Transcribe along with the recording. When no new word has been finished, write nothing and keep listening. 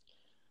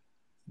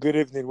Good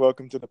evening.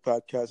 Welcome to the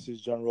podcast. This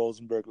is John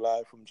Rosenberg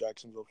live from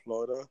Jacksonville,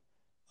 Florida.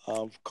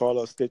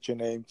 Carla, state your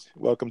names.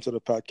 Welcome to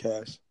the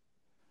podcast.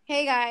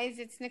 Hey guys,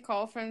 it's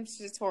Nicole from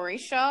Satori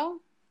Show.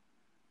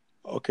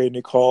 Okay,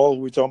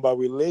 Nicole, we're talking about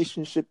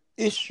relationship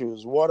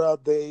issues. What are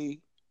they?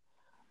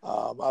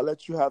 I'll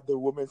let you have the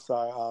women's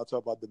side. I'll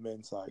talk about the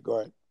men's side. Go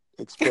ahead.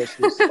 Express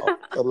yourself.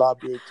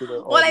 Elaborate to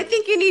the Well, I audience.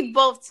 think you need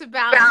both to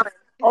balance.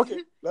 Okay,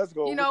 let's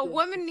go.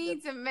 Women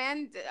needs a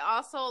man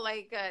also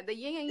like the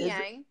yin and Is it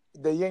yang.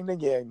 the yin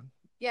and yang?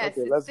 Yes,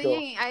 Okay, it's let's the go.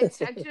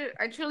 yin.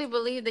 I truly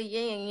believe the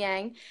yin and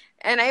yang,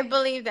 and I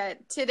believe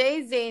that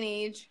today's day and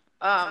age,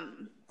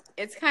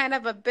 it's kind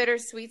of a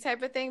bittersweet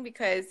type of thing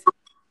because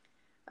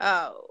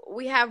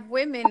we have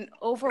women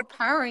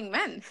overpowering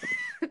men.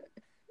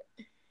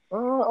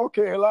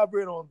 Okay,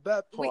 elaborate on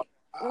that part.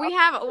 We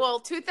have On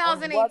what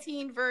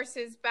 2018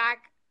 versus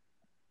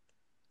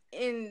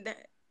in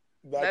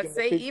back let's in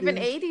the say even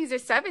 50s? 80s or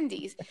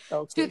 70s.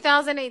 Okay.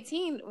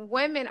 2018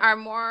 women are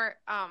more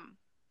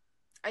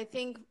I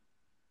think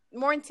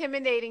more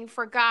intimidating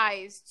for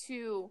guys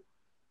to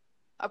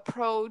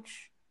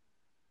approach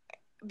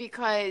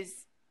because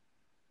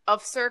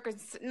of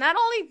not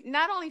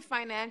only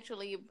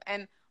financially,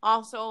 and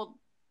also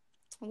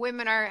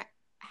women are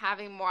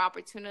having more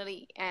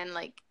opportunity and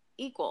like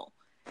equal,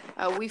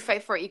 we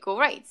fight for equal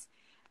rights,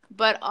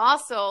 but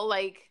also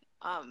like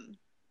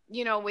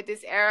with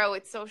this era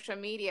with social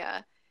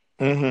media,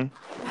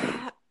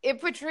 Mm-hmm.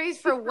 it portrays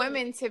for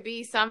women to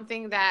be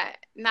something that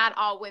not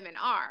all women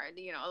are,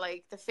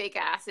 like the fake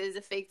asses,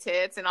 the fake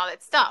tits, and all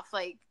that stuff.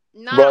 Like,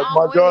 not But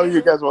all majority of women.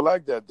 you guys were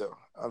like that, though.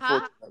 Huh?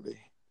 Unfortunately,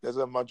 there's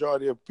a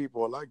majority of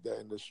people like that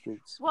in the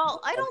streets. Well,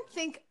 I don't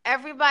think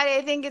everybody.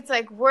 I think it's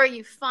like where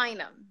you find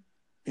them.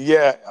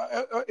 Yeah,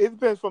 it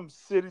depends from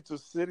city to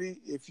city.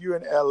 If you're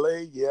in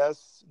LA,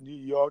 yes. New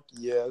York,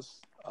 yes.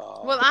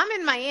 Well, I'm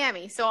in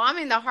Miami, so I'm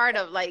in the heart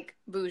of like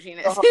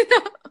bouginess. Uh,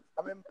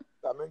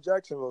 I'm in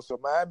Jacksonville, so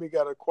Miami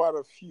got quite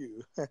a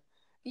few.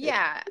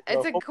 Yeah, It's it's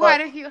a whole bunch. quite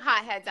a few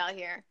hotheads out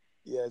here.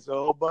 Yeah, it's a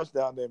whole bunch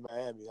down there in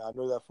Miami. I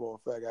know that for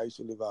a fact. I used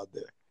to live out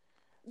there.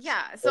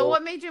 Yeah. So, So,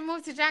 what made you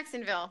move to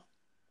Jacksonville?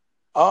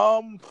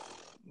 um,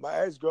 my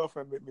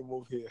ex-girlfriend made me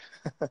move here.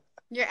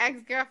 Your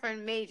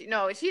ex-girlfriend made you?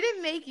 No, she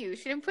didn't make you.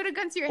 She didn't put a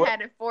gun to your Well,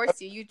 head and force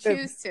you. You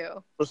choose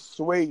to.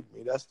 persuade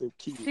me. That's the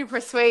key. She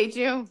persuade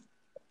you.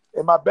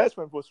 And my best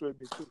friend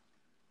persuaded me too.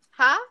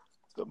 Huh?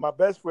 So my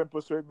best friend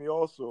persuaded me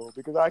also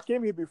because I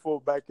came here before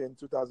back in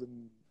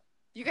 2000.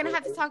 You're gonna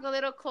have to talk a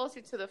little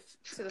closer to the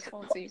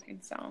phone so you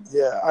can sound.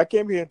 Yeah, I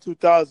came here in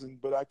 2000,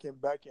 but I came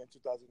back here in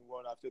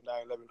 2001 after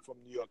 9/11 from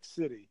New York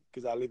City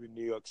because I live in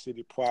New York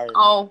City prior.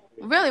 Oh,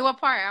 really? What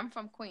part? I'm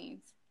from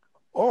Queens.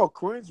 Oh,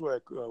 Queens, where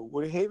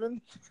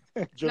Woodhaven,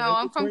 No, Jamaica,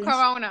 I'm from Queens.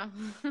 Corona.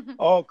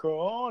 Oh,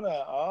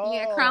 Corona.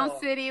 Yeah, Crown Oh,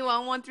 City,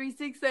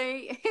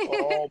 11368.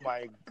 oh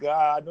my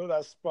God, I know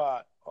that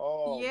spot.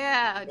 Oh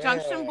Yeah,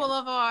 Junction man.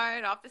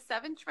 Boulevard, off the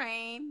 7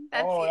 train.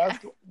 That's Oh, yeah.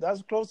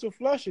 that's close to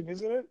Flushing,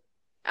 isn't it?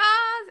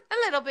 A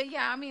little bit,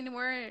 yeah. I mean,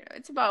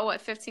 it's about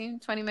what, 15,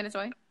 20 minutes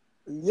away.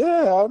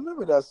 Yeah, I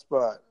remember that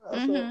spot.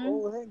 That's an Mhm.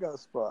 old hangout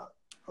spot.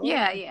 Oh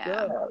Yeah, my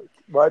yeah. God.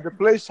 But the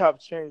place have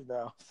changed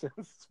now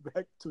since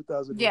back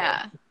 2001.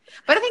 Yeah.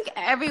 But I think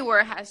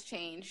everywhere has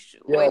changed,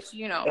 Yeah, which,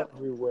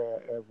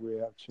 everywhere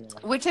have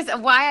changed. which is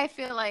why I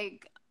feel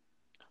like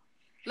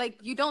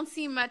you don't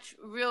see much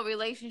real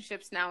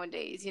relationships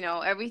nowadays.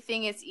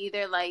 Everything is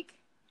either like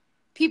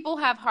people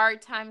have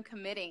hard time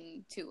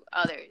committing to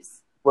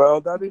others.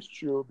 Well, that is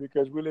true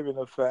because we live in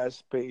a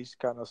fast-paced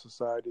kind of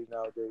society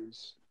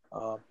nowadays.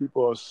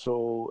 People are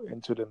so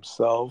into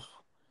themselves.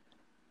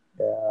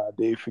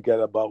 They forget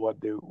about what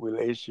the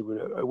relationship.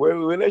 Well,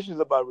 relationship is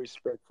about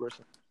respect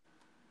first.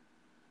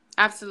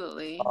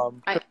 Absolutely.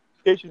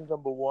 Communication is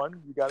number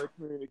one. You got to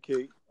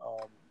communicate,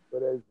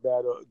 whether it's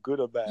bad or good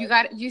or bad.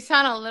 You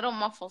sound a little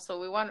muffled, so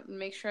we want to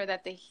make sure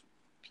that the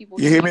people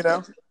You hear me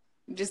now?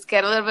 just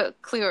get a little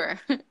bit clearer.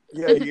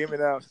 Yeah, you hear me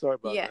now? Sorry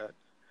about Yeah. that.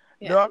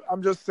 Yeah. No,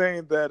 I'm just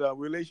saying that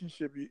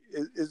relationship,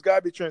 it's got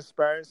to be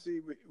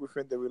transparency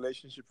within the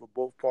relationship for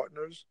both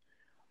partners.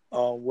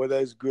 Whether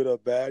it's good or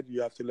bad,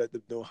 you have to let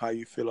them know how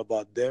you feel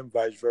about them,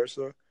 vice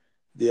versa.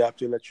 They have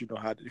to let you know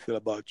how they feel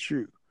about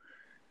you.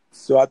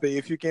 So I think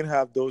if you can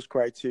have those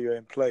criteria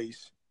in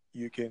place,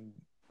 you can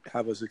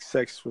have a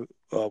successful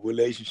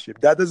relationship.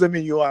 That doesn't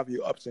mean you don't have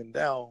your ups and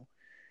downs.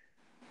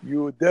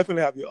 You will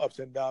definitely have your ups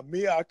and downs.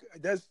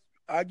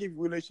 I give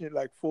relationship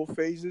like 4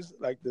 phases,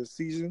 like the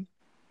season.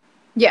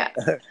 Yeah.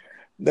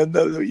 Then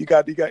you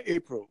got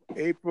April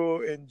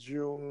and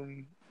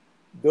June.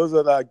 Those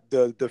are like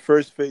the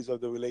first phase of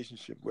the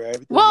relationship where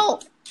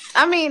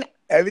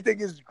everything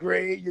is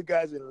great. You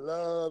guys in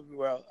love.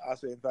 Well, I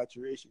say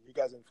infatuation. You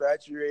guys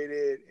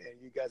infatuated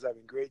and you guys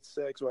having great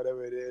sex,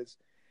 whatever it is.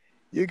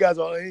 You guys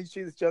are in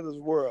each other's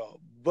world.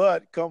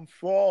 But come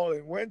fall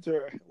and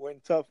winter,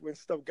 when stuff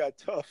got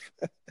tough,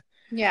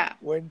 Yeah.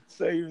 when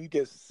say you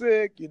get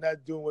sick, you're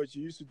not doing what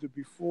you used to do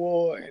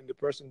before, and the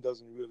person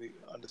doesn't really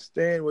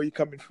understand where you're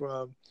coming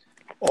from,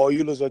 or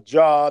you lose a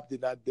job, they're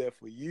not there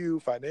for you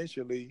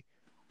financially,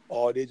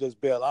 or they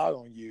just bail out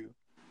on you.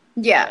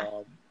 Yeah.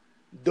 Um,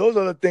 those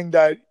are the things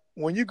that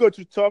when you go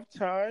to tough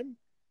time,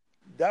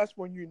 that's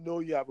when you know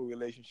you have a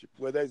relationship,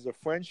 whether it's a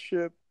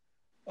friendship,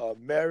 a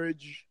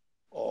marriage,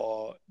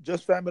 or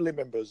just family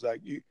members.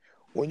 Like you,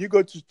 when you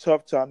go to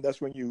tough time,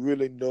 that's when you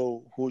really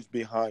know who's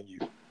behind you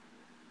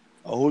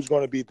or who's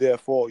going to be there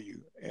for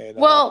you, and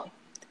Well,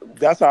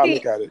 that's how I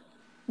look see, at it.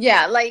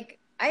 yeah, like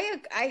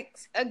I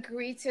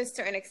agree to a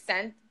certain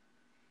extent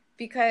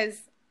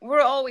because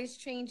we're always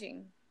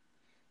changing.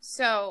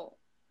 So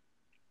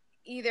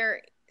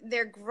either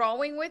they're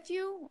growing with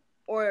you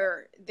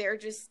or they're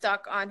just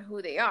stuck on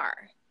who they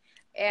are.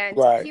 And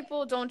Right.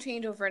 people don't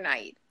change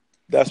overnight.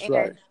 That's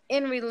right.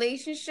 And in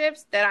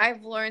relationships that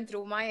I've learned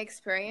through my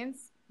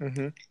experience,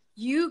 Hmm.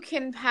 you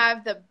can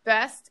have the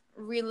best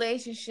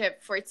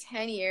relationship for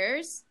 10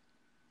 years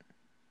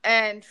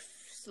and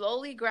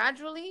slowly,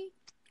 gradually,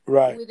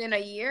 Right. within a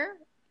year,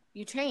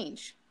 you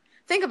change.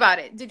 Think about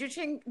it. Did you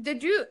change?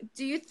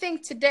 Do you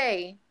think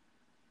today,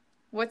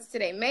 what's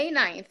today? May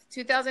 9th,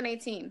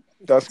 2018.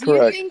 That's Do you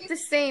correct. think the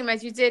same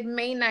as you did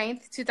May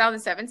 9th,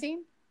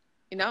 2017?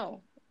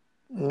 No.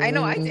 I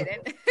know I Mm.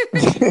 didn't.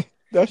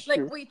 That's Like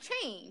true. we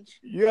change.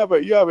 You have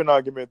an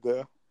argument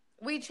there.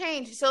 We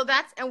change. So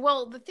that's and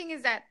well, the thing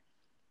is that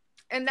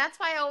and that's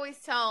why I always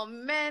tell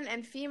men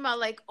and female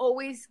like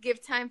always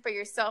give time for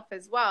yourself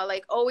as well.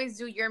 Like always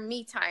do your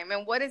me time.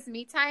 And what is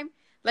me time?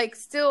 Like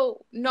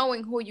still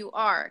knowing who you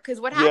are. Because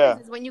what happens Yeah.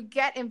 is when you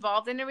get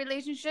involved in a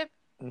relationship,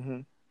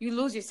 Hmm. you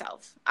lose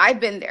yourself. I've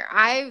been there.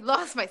 I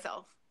lost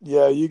myself.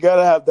 Yeah, you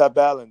gotta have that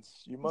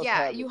balance. You must Yeah,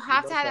 have you it. You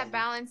have to must have have that it.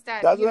 balance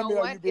that That you doesn't know mean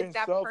that what you're if being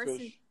that person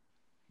selfish,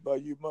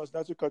 but you must,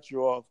 not to cut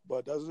you off,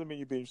 but that doesn't mean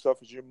you're being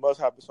selfish. You must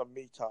have some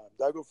me time.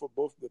 That goes for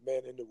both the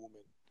man and the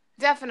woman.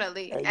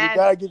 definitely And you and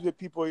gotta give the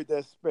people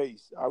their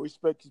space. I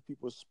respect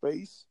people's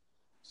space.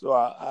 So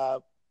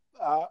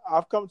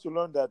I've come to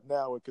learn that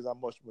now because I'm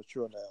much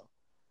mature now.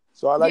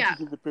 So I like to yeah,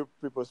 give the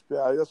people space.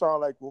 That's why I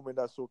don't like women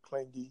that's so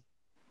clingy.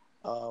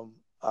 Um,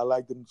 I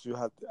like them to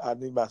have. I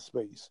need my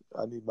space.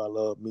 I need my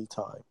love, me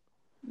time.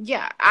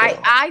 yeah, So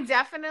I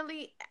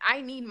definitely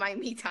I need my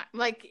me time.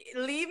 Like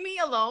leave me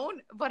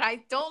alone, but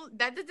I don't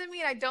that doesn't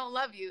mean I don't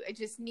love you. I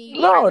just need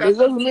no, it myself to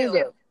doesn't mean heal.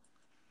 that.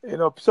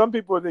 Some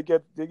people they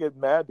get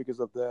mad because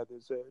of that. They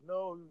say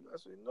no. I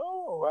say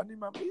no. I need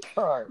my me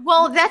time.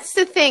 Well, that's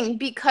the thing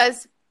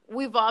because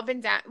we've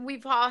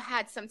all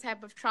had some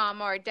type of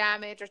trauma or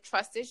damage or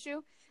trust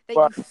issue that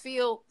you But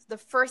feel the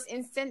first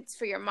instance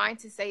for your mind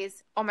to say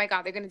is, "Oh my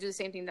God, they're going to do the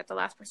same thing that the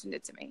last person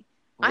did to me."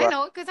 I right,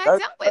 know it because I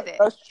dealt with it.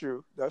 that's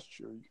true. That's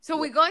true. So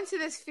Yeah. we go into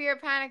this fear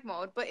panic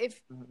mode. But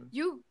if Hmm.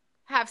 you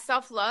have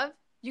self love,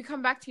 you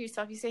come back to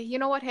yourself. You say, you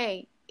know what?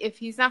 Hey, if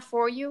he's not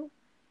for you,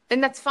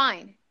 then that's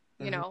fine.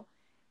 You Hmm. know,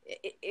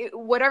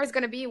 whatever's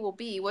going to be will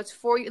be. What's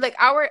for you? Like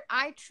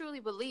I truly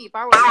believe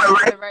our life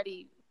is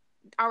already,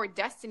 our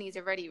destiny is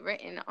already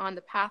written on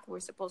the path we're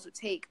supposed to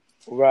take.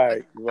 But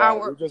Right,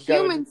 right. We our just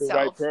gotta human meet the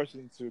right self,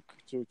 person to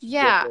get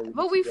yeah. where we need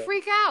But to we go.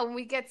 freak out and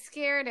we get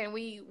scared and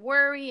we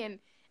worry and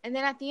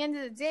then at the end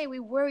of the day, we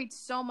worried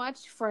so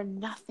much for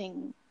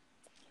nothing.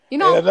 You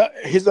And know,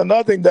 here's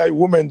another thing that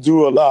women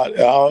do a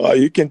lot.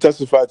 You can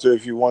testify to it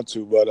if you want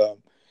to, but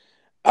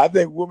I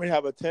think women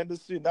have a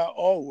tendency. Not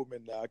all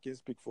women. Now, I can't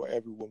speak for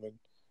every woman,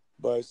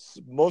 but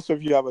most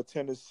of you have a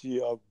tendency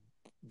of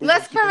bringing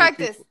let's too many correct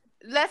this. people.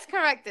 Let's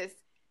correct this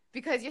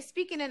because you're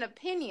speaking an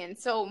opinion.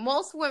 So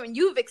most women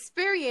you've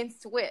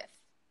experienced with.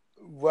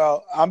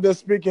 Well, I'm just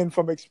speaking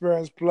from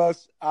experience.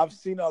 Plus, I've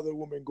seen other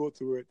women go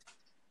through it.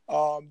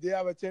 They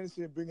have a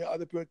tendency of bringing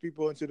other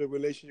people into the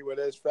relationship,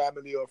 whether it's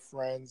family or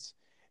friends,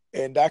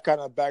 and that kind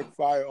of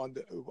backfire on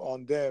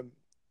them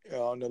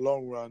on the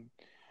long run.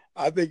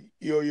 I think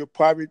your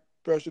private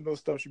personal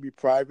stuff should be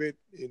private.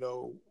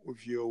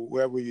 With your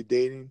whoever you're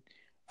dating.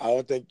 I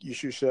don't think you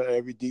should share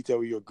every detail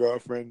with your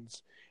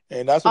girlfriends,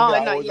 and that's something Oh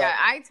I no, always yeah,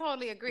 I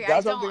totally agree. I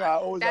that's don't. something I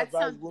always That's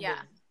advise some. women. Yeah.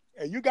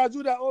 And you guys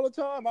do that all the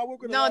time. I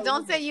work with a No, lot of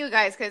don't say women. you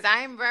guys because I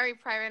am very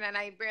private and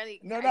I barely.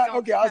 No, I not don't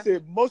okay. I'll have. say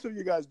most of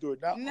you guys do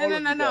it. Not No, all no,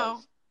 of no, you no,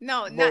 guys.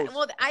 no. Not Most.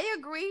 well. I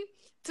agree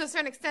to a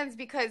certain extent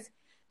because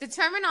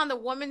determine on the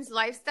woman's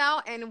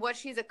lifestyle and what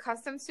she's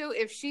accustomed to.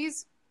 If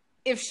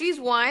she's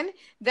one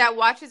that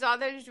watches all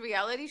those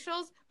reality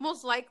shows,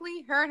 most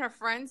likely her and her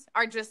friends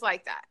are just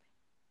like that.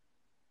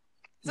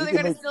 So You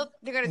can make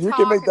they're gonna you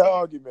can talk make and that they're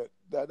argument.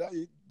 That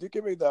you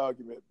can make that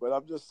argument. But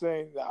I'm just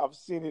saying that I've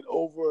seen it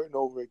over and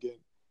over again.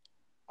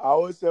 I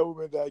always tell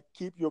women that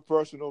keep your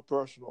personal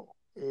personal.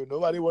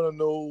 Nobody want to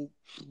know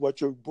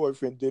what your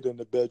boyfriend did in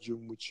the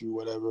bedroom with you,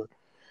 whatever.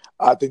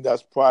 I think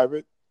that's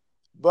private.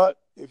 But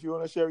if you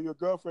want to share with your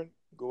girlfriend,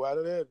 go out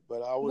ahead.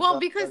 But I always well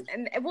because advise.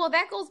 and well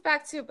that goes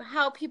back to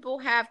how people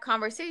have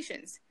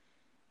conversations.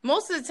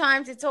 Most of the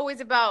times it's always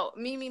about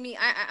me,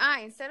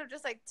 I. Instead of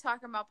just like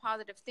talking about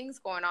positive things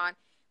going on,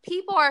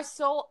 people are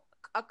so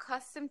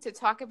accustomed to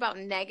talk about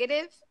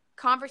negative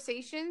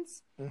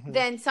conversations Hmm.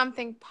 than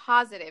something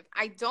positive.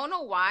 I don't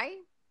know why,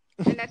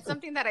 and that's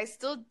something that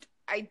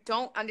I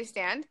don't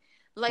understand.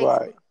 Like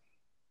Right.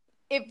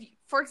 if,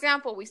 for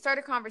example, we start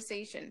a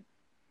conversation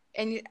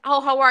and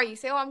oh, how are you?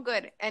 Say, oh, I'm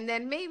good. And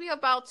then maybe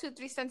about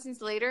 2-3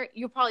 sentences later,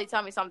 you probably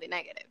tell me something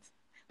negative,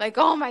 like,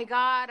 oh my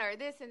God, or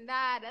this and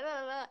that. Da,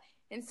 da, da.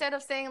 Instead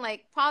of saying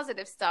like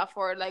positive stuff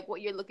or like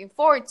what you're looking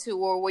forward to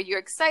or what you're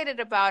excited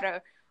about,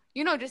 or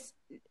just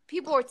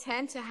people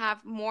tend to have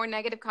more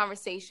negative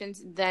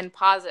conversations than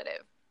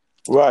positive.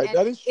 Right. And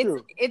That is it's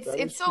true. it's That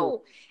it's is true.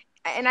 so,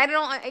 and I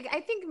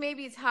think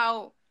maybe it's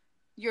how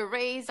you're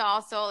raised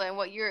also and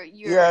what you're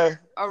Yeah. It depends.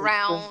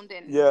 around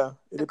and Yeah.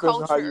 It the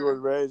depends on how you were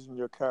culture. raised and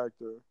your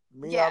character.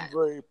 Me, Yeah, I'm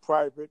very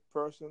private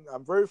person.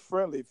 I'm very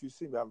friendly. If you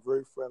see me, I'm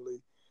very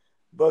friendly.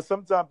 But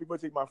sometimes people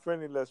take my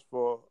friendliness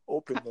for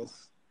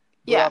openness.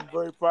 But yeah, I'm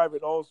very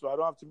private also. I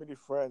don't have too many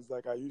friends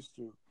like I used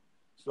to.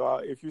 So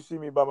if you see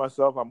me by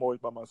myself, I'm always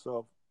by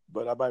myself.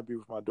 But I might be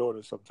with my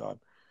daughter sometimes.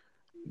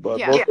 But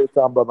yeah, most of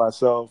the time by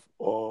myself,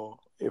 or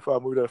if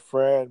I'm with a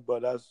friend,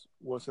 but that's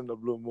once in the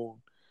blue moon.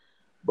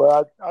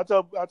 But I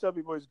tell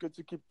people it's good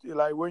to keep,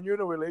 like, when you're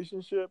in a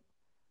relationship,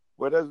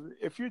 whether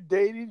if you're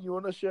dating, you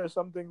want to share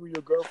something with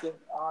your girlfriend,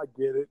 I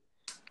get it.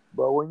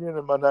 But when you're in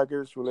a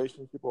monogamous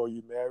relationship or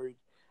you're married,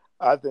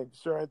 I think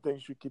certain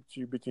things should keep to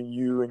you between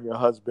you and your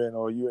husband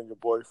or you and your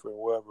boyfriend,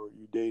 whoever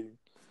you're dating.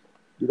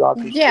 You don't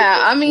have to share.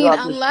 yeah. I You don't mean,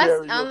 have to share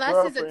with your unless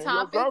it's a girlfriend. Your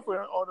topic.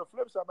 girlfriend, on the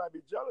flip side, might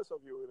be jealous of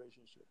your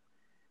relationship,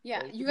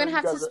 Yeah, and she you're know gonna you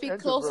have guys to are speak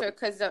closer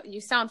introverts. because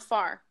you sound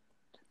far.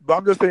 But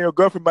I'm just saying, your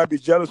girlfriend might be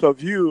jealous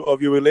of you,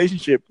 of your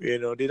relationship. They're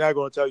not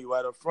going to tell you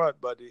right up front,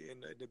 but in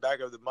the back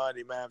of the mind,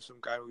 they might have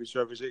some kind of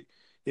reservation.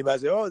 They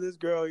might say, "Oh, this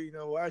girl,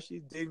 why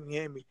she's dating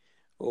him,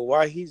 or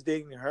why he's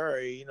dating her.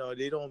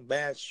 They don't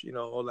match.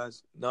 All that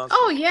Oh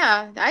nonsense."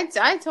 yeah,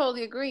 I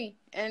totally agree,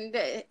 and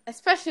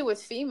especially with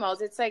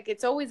females, it's like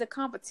it's always a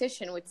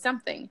competition with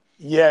something.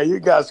 Yeah, you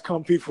guys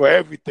compete for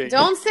everything.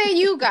 Don't say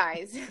you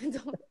guys.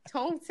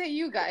 Don't say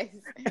you guys.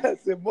 I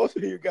said most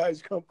of you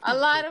guys A compete.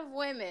 lot of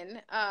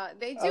women,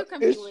 they do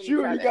compete It's with each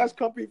true. You other. guys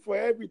compete for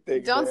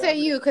everything, Don't man. I say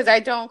mean, you because I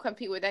don't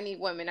compete with any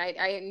women.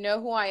 I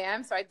know who I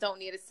am, so I don't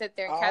need to sit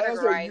there and I don't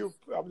say categorize. you.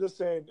 I'm just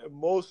saying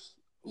most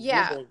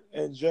Yeah, women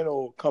in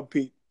general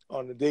compete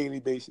on a daily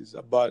basis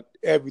about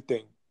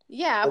everything.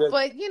 yeah, But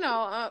but I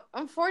can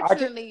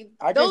unfortunately,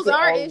 I can those say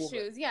are all women.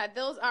 issues. Yeah,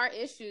 those are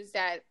issues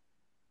that,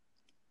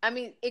 I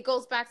mean, it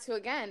goes back to,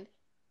 again,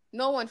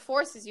 no one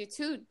forces you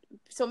to.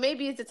 So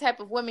maybe it's the type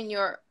of women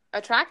you're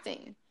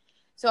attracting.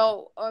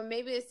 So, or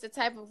maybe it's the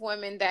type of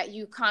women that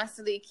you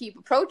constantly keep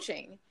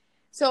approaching.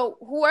 So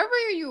whoever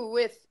you're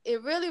with,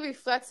 it really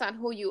reflects on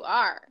who you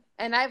are.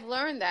 And I've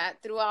learned that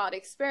throughout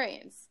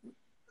experience.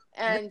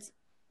 Yeah, And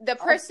the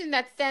I, person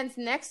that stands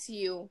next to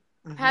you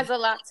mhm. has a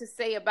lot to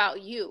say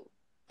about you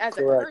as a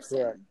Correct, correct,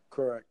 person.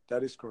 correct.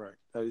 That is correct.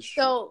 That is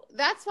true. So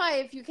that's why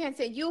if you can't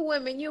say you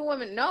women,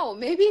 no,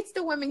 maybe it's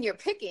the women you're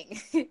picking.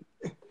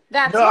 No,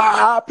 That's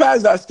why. I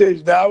passed that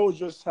stage. Now I was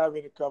just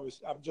having a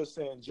conversation. I'm just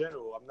saying in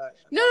general. I'm not. I'm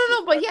No, not no, saying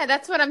no, but that. yeah,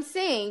 that's what I'm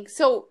saying.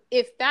 So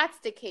if that's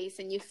the case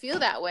and you feel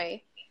that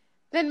way,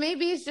 then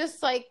maybe it's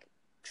just like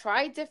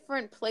try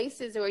different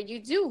places where you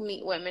do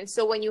meet women.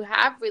 So when you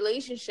have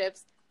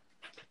relationships,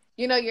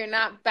 you're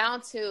not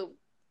bound to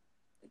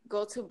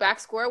go to back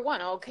square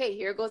one. Okay,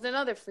 here goes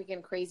another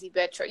freaking crazy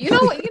bitch. Or, you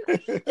know what?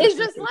 It's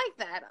just like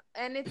that.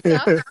 And it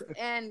sucks.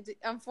 And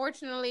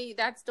unfortunately,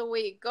 that's the way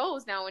it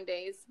goes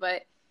nowadays.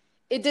 But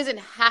it doesn't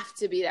have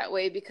to be that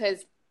way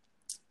because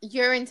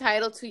you're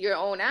entitled to your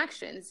own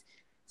actions.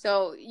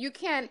 So you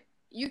can't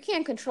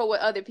control what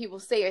other people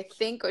say or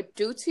think or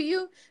do to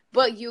you,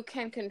 but you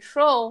can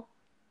control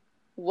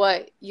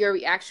what your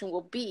reaction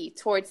will be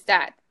towards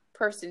that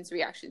person's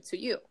reaction to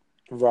you.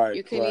 Right,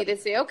 You can right. either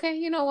say, okay,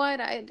 you know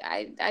what,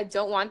 I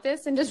don't want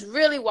this, and just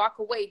really walk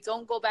away.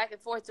 Don't go back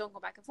and forth. Don't go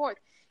back and forth.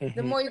 The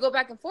Hmm. more you go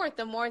back and forth,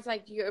 the more it's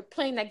like you're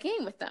playing that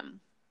game with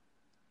them.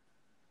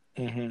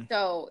 Hmm.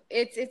 So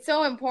it's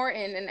so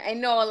important, and I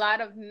know a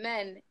lot of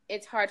men,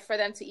 it's hard for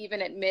them to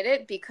even admit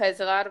it because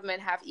a lot of men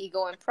have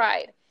ego and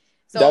pride.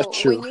 That's So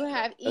true. when you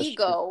have That's true.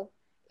 ego,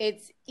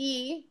 it's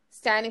E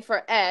standing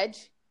for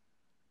edge,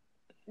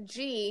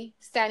 G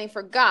standing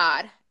for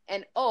God,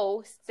 and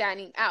O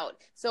standing out.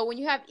 So when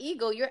you have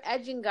ego, you're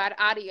edging God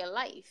out of your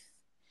life.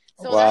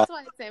 So Wow. that's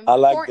why it's I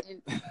like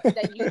important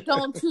that you that.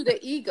 don't do the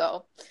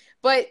ego.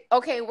 But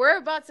okay, we're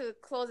about to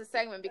close the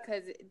segment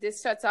because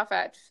this shuts off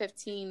at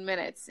 15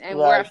 minutes and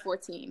we're Right. at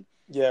 14.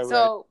 Yeah. Right.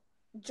 So,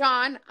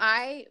 John,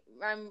 I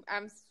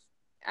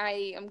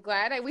am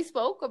glad we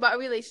spoke about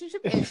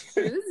relationship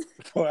issues.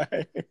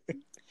 Right.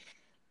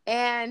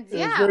 And It was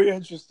yeah, very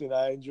interesting.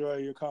 I enjoy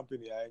your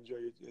company. I enjoy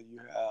you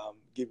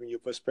giving your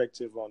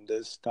perspective on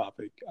this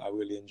topic. I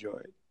really enjoy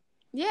it.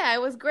 yeah, it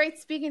was great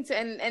speaking to,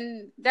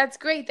 and that's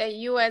great that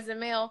you as a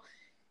male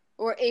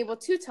were able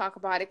to talk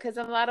about it because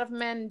a lot of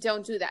men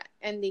don't do that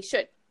and they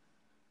should.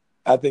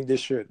 I think they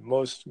should.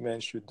 Most men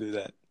should do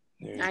that.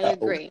 I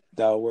agree.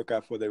 That'll work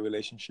out for their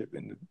relationship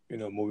and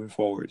moving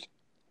forward.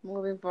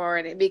 Moving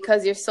forward,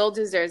 because your soul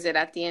deserves it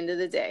at the end of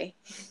the day.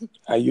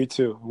 And you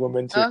too,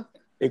 women too. Oh,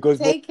 It goes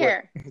both take ways.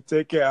 care.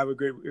 Take care. Have a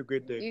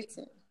great day. You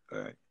too. All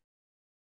right.